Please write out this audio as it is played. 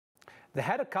The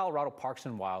head of Colorado Parks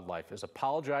and Wildlife is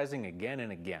apologizing again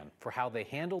and again for how they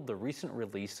handled the recent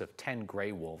release of 10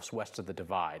 gray wolves west of the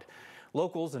Divide.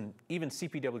 Locals and even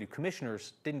CPW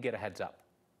commissioners didn't get a heads up.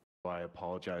 I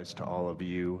apologize to all of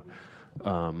you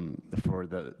for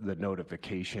the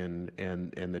notification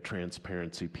and the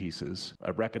transparency pieces. I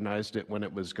recognized it when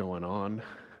it was going on,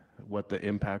 what the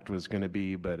impact was going to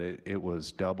be, but it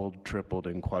was doubled, tripled,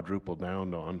 and quadrupled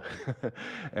down on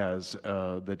as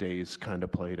the days kind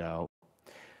of played out.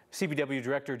 CPW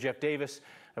Director Jeff Davis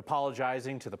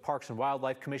apologizing to the Parks and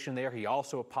Wildlife Commission there. He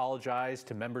also apologized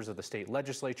to members of the state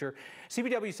legislature.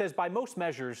 CPW says by most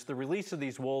measures, the release of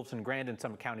these wolves in Grand and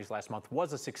Summit counties last month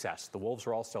was a success. The wolves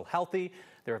are all still healthy.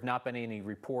 There have not been any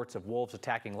reports of wolves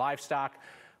attacking livestock,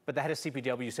 but the head of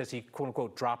CPW says he, quote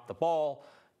unquote, dropped the ball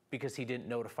because he didn't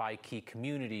notify key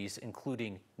communities,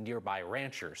 including nearby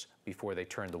ranchers, before they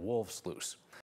turned the wolves loose.